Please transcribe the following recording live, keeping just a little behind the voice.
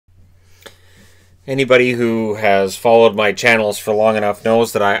Anybody who has followed my channels for long enough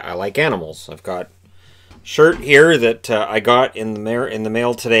knows that I like animals. I've got a shirt here that I got in the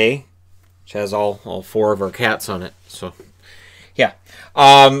mail today, which has all four of our cats on it. So, yeah.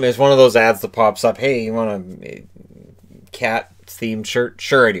 It's one of those ads that pops up. Hey, you want a cat-themed shirt?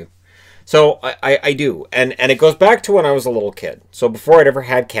 Sure, I do. So, I do. And it goes back to when I was a little kid. So, before I'd ever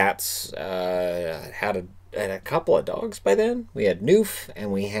had cats, I had a couple of dogs by then. We had Noof,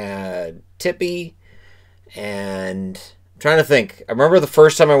 and we had Tippy, and I'm trying to think. I remember the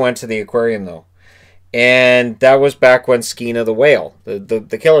first time I went to the aquarium, though. And that was back when Skeena the whale,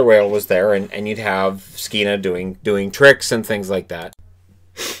 the killer whale, was there, and you'd have Skeena doing tricks and things like that.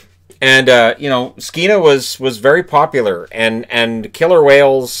 And you know, Skeena was very popular, and killer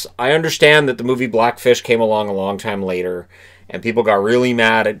whales. I understand that the movie Blackfish came along a long time later, and people got really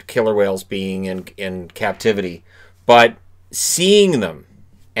mad at killer whales being in captivity, but seeing them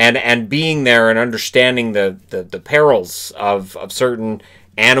and being there and understanding the perils of certain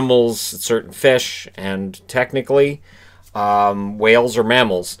animals, certain fish, and technically whales are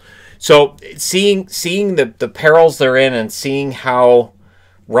mammals. So seeing the perils they're in and seeing how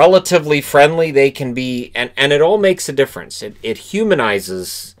relatively friendly they can be, and it all makes a difference. It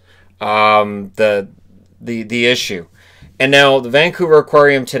humanizes the issue. And now the Vancouver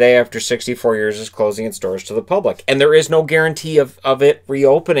Aquarium today, after 64 years, is closing its doors to the public, and there is no guarantee of it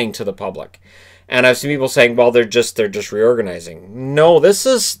reopening to the public. And I've seen people saying, well, they're just reorganizing. No, this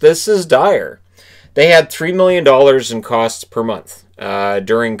is dire. They had $3 million in costs per month.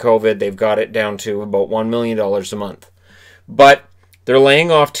 During COVID, they've got it down to about $1 million a month. But they're laying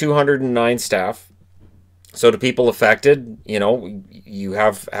off 209 staff. So to people affected, you know, you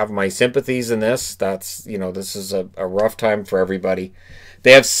have my sympathies in this. That's, you know, this is a rough time for everybody.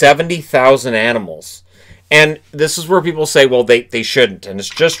 They have 70,000 animals. And this is where people say, well, they shouldn't, and it's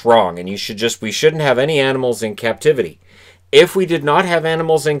just wrong, and we shouldn't have any animals in captivity. If we did not have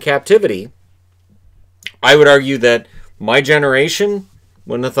animals in captivity, I would argue that my generation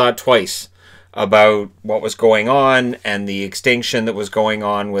wouldn't have thought twice about what was going on and the extinction that was going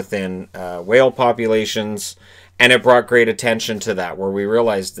on within whale populations, and it brought great attention to that, where we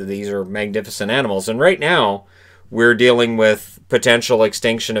realized that these are magnificent animals. And right now, we're dealing with potential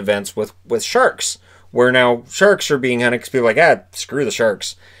extinction events with sharks, where now sharks are being hunted because people are like, screw the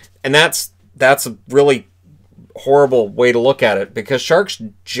sharks. And that's a really horrible way to look at it, because sharks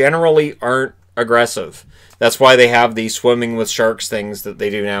generally aren't aggressive. That's why they have these swimming with sharks things that they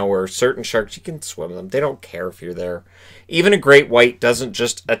do now, where certain sharks, you can swim them. They don't care if you're there. Even a great white doesn't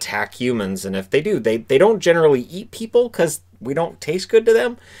just attack humans, and if they do, they don't generally eat people because we don't taste good to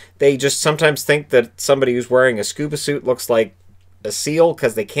them. They just sometimes think that somebody who's wearing a scuba suit looks like a seal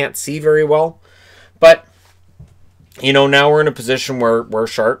because they can't see very well. But, you know, now we're in a position where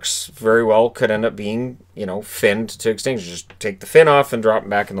sharks very well could end up being, you know, finned to extinction. Just take the fin off and drop them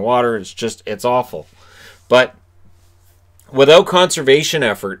back in the water. It's awful. But without conservation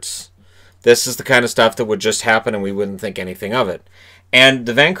efforts, this is the kind of stuff that would just happen and we wouldn't think anything of it. And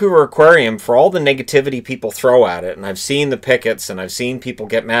the Vancouver Aquarium, for all the negativity people throw at it, and I've seen the pickets and I've seen people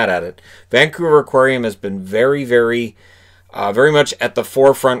get mad at it, Vancouver Aquarium has been very, very much at the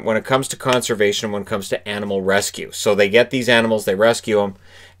forefront when it comes to conservation, when it comes to animal rescue. So they get these animals, they rescue them,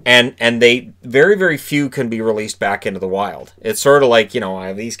 and they very, very few can be released back into the wild. It's sort of like, you know, I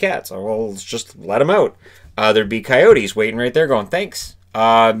have these cats. Oh, well, let's just let them out. There'd be coyotes waiting right there going, thanks. You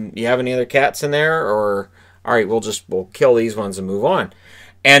have any other cats in there? Or, all right, we'll kill these ones and move on.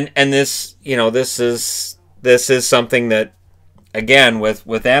 And this, you know, this is something that, again,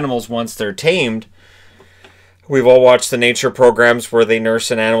 with animals, once they're tamed, we've all watched the nature programs where they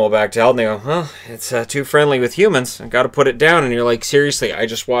nurse an animal back to health, and they go, huh, it's too friendly with humans. I got to put it down. And you're like, seriously, I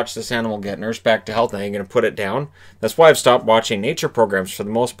just watched this animal get nursed back to health, and I'm going to put it down? That's why I've stopped watching nature programs for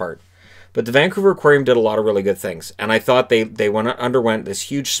the most part. But the Vancouver Aquarium did a lot of really good things. And I thought they underwent this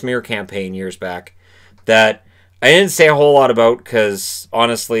huge smear campaign years back that I didn't say a whole lot about because,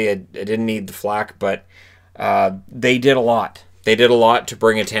 honestly, I didn't need the flack. But they did a lot. They did a lot to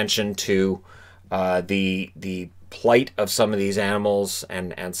bring attention to the plight of some of these animals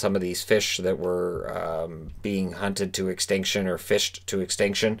and some of these fish that were being hunted to extinction or fished to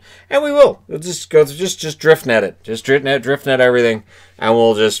extinction. And we will. We'll just go just drift net it. Just drift net everything, and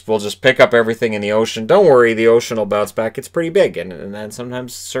we'll just pick up everything in the ocean. Don't worry, the ocean will bounce back. It's pretty big, and then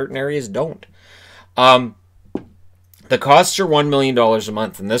sometimes certain areas don't. The costs are $1 million a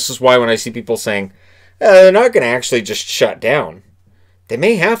month, and this is why when I see people saying they're not going to actually just shut down, they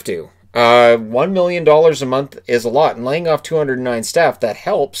may have to. $1 million a month is a lot, and laying off 209 staff, that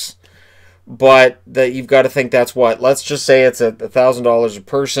helps, but that you've got to think that's what, let's just say it's $1,000 a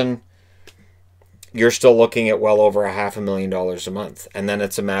person. you're still looking at well over $500,000 a month. And then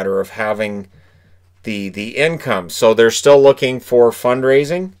it's a matter of having the income. So they're still looking for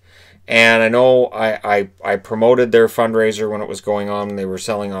fundraising. And I know I promoted their fundraiser when it was going on and they were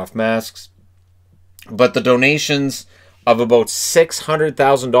selling off masks. But the donations of about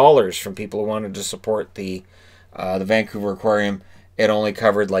 $600,000 from people who wanted to support the Vancouver Aquarium, it only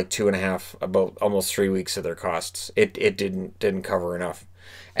covered like 2.5, about almost 3 weeks of their costs. It didn't cover enough.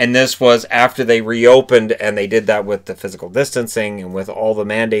 And this was after they reopened, and they did that with the physical distancing and with all the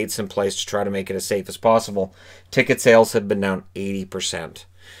mandates in place to try to make it as safe as possible. Ticket sales had been down 80%.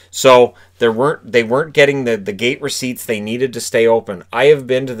 So they weren't getting the gate receipts they needed to stay open. I have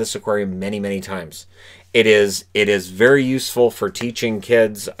been to this aquarium many, many times. It is very useful for teaching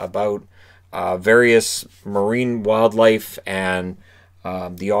kids about various marine wildlife, and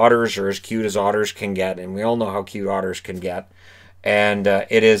the otters are as cute as otters can get, and we all know how cute otters can get. And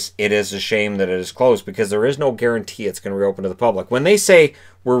it is a shame that it is closed, because there is no guarantee it's going to reopen to the public. When they say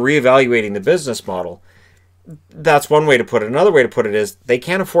we're reevaluating the business model, that's one way to put it. Another way to put it is they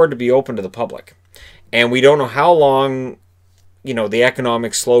can't afford to be open to the public. And we don't know how long, the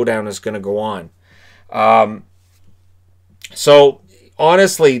economic slowdown is going to go on. So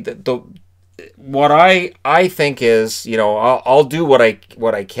honestly, what I think is, I'll do what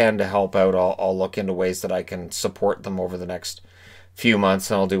I can to help out. I'll look into ways that I can support them over the next few months,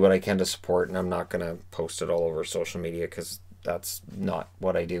 and I'll do what I can to support, and I'm not going to post it all over social media, because that's not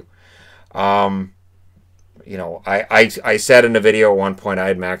what I do. I said in a video at one point I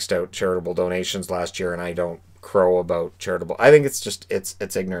had maxed out charitable donations last year, and I don't crow about charitable. I think it's just, it's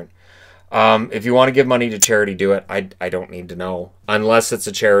ignorant. If you want to give money to charity, do it. I don't need to know, unless it's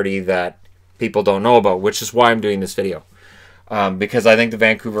a charity that people don't know about, which is why I'm doing this video. Because I think the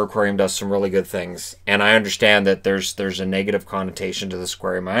Vancouver Aquarium does some really good things, and I understand that there's a negative connotation to this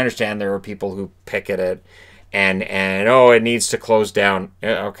aquarium. I understand there are people who picket it, and oh, it needs to close down.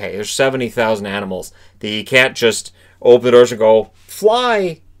 Okay, there's 70,000 animals that you can't just open the doors and go,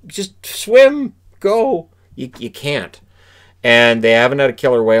 fly, just swim, go. You can't. And they haven't had a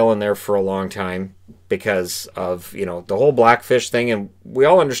killer whale in there for a long time because of, the whole blackfish thing. And we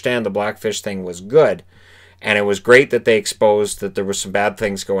all understand the blackfish thing was good. And it was great that they exposed that there was some bad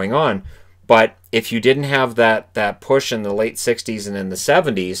things going on. But if you didn't have that push in the late 60s and in the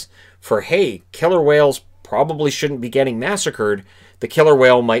 70s for, hey, killer whales probably shouldn't be getting massacred, the killer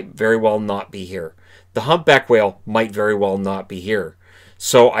whale might very well not be here. The humpback whale might very well not be here.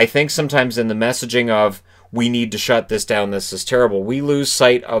 So I think sometimes in the messaging of, we need to shut this down, this is terrible, we lose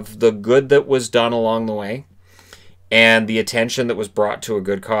sight of the good that was done along the way and the attention that was brought to a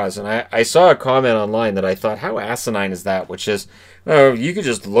good cause. And I saw a comment online that I thought, how asinine is that? Which is, oh, you could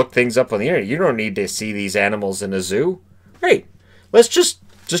just look things up on the internet. You don't need to see these animals in a zoo. Right. Let's just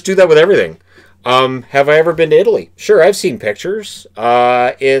do that with everything. Have I ever been to Italy? Sure, I've seen pictures.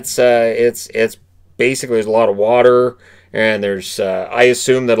 It's basically, there's a lot of water, and there's I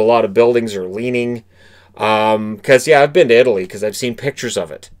assume that a lot of buildings are leaning. Because, yeah, I've been to Italy because I've seen pictures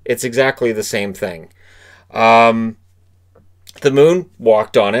of it. It's exactly the same thing. The moon,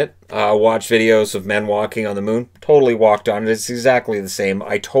 walked on it. Watched videos of men walking on the moon. Totally walked on it. It's exactly the same.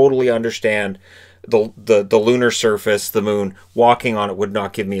 I totally understand the lunar surface, the moon. Walking on it would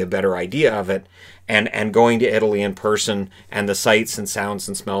not give me a better idea of it. And going to Italy in person and the sights and sounds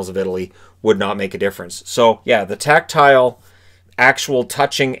and smells of Italy would not make a difference. So, yeah, the tactile, actual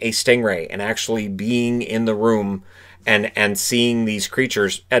touching a stingray and actually being in the room and seeing these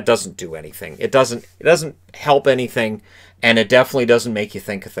creatures, that doesn't do anything. It doesn't help anything, and it definitely doesn't make you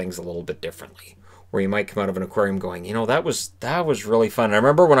think of things a little bit differently. Where you might come out of an aquarium going, that was really fun. I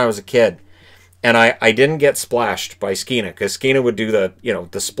remember when I was a kid, and I didn't get splashed by Skeena, because Skeena would do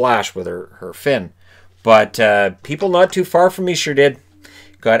the splash with her fin, but people not too far from me sure did.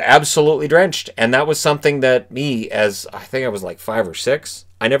 Got absolutely drenched, and that was something that me, as I think I was like 5 or 6,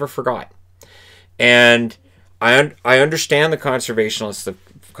 I never forgot. And I understand the conservationists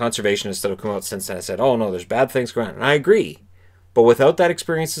that have come out since then and said, oh no, there's bad things going on, and I agree. But without that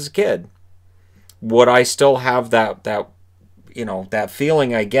experience as a kid, would I still have that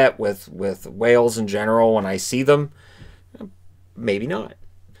feeling I get with whales in general when I see them? Maybe not.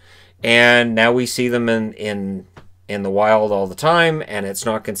 And now we see them in the wild all the time, and it's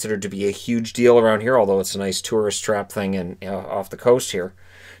not considered to be a huge deal around here, although it's a nice tourist trap thing off the coast here.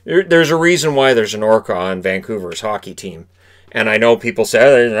 There's a reason why there's an orca on Vancouver's hockey team. And I know people say,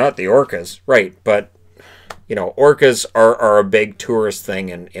 oh, they're not the orcas. Right, but, orcas are a big tourist thing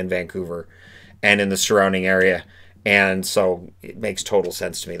in Vancouver and in the surrounding area. And so it makes total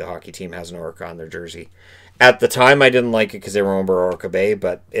sense to me the hockey team has an orca on their jersey. At the time, I didn't like it because they were over Orca Bay,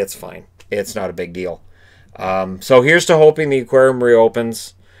 but it's fine. it's not a big deal. So here's to hoping the aquarium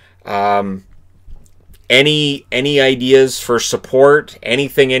reopens. Any ideas for support?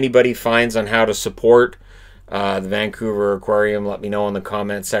 Anything anybody finds on how to support the Vancouver Aquarium, let me know in the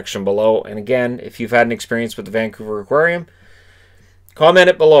comment section below. And again, if you've had an experience with the Vancouver Aquarium, comment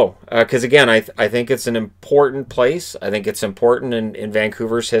it below. Because again, I think it's an important place. I think it's important in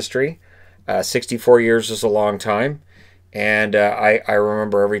Vancouver's history. 64 years is a long time. And I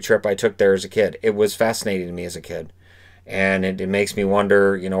remember every trip I took there as a kid. It was fascinating to me as a kid. And it makes me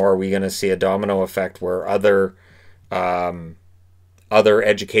wonder, you know, are we going to see a domino effect where other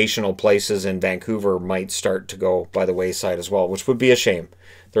educational places in Vancouver might start to go by the wayside as well, which would be a shame.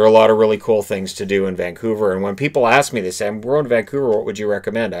 There are a lot of really cool things to do in Vancouver. And when people ask me, they say, I'm going to Vancouver, what would you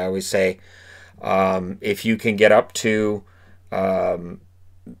recommend? I always say, if you can get up to the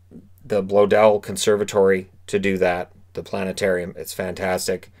Blodell Conservatory to do that, the planetarium, it's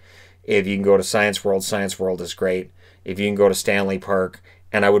fantastic. If you can go to Science World is great. If you can go to Stanley Park,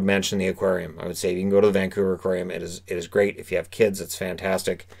 and I would mention the aquarium. I would say if you can go to the Vancouver Aquarium, it is great. If you have kids, it's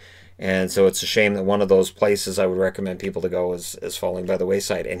fantastic. And so it's a shame that one of those places I would recommend people to go is falling by the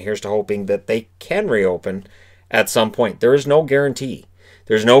wayside. And here's to hoping that they can reopen at some point. There is no guarantee.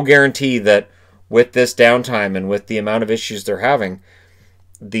 There's no guarantee that with this downtime and with the amount of issues they're having,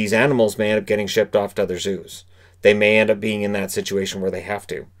 these animals may end up getting shipped off to other zoos. They may end up being in that situation where they have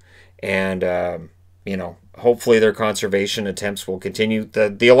to. And, you know, hopefully their conservation attempts will continue.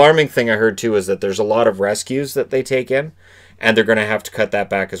 The alarming thing I heard too is that there's a lot of rescues that they take in, and they're going to have to cut that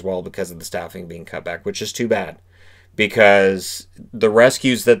back as well because of the staffing being cut back, which is too bad. Because the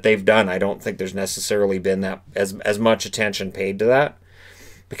rescues that they've done, I don't think there's necessarily been that as much attention paid to that.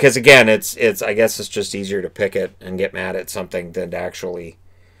 Because again, it's I guess it's just easier to pick it and get mad at something than to actually,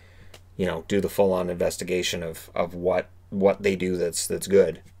 you know, do the full-on investigation of what they do that's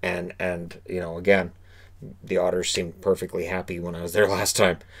good. And you know, again, the otters seemed perfectly happy when I was there last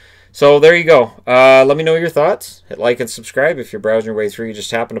time. So there you go. Let me know your thoughts. Hit like and subscribe if you're browsing your way through. You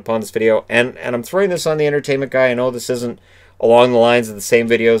just happened upon this video. And I'm throwing this on the entertainment guy. I know this isn't along the lines of the same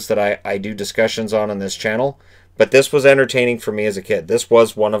videos that I do discussions on this channel. But this was entertaining for me as a kid. This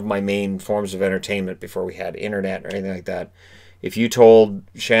was one of my main forms of entertainment before we had internet or anything like that. If you told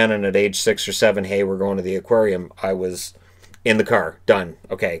Shannon at age 6 or 7, hey, we're going to the aquarium, I was in the car. Done.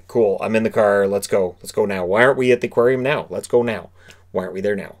 Okay, cool. I'm in the car. Let's go. Let's go now. Why aren't we at the aquarium now? Let's go now. Why aren't we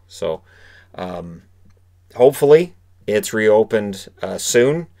there now? So hopefully it's reopened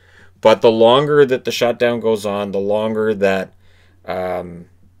soon. But the longer that the shutdown goes on, the longer that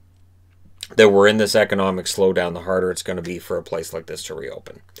we're in this economic slowdown, the harder it's going to be for a place like this to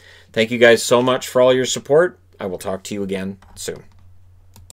reopen. Thank you guys so much for all your support. I will talk to you again soon.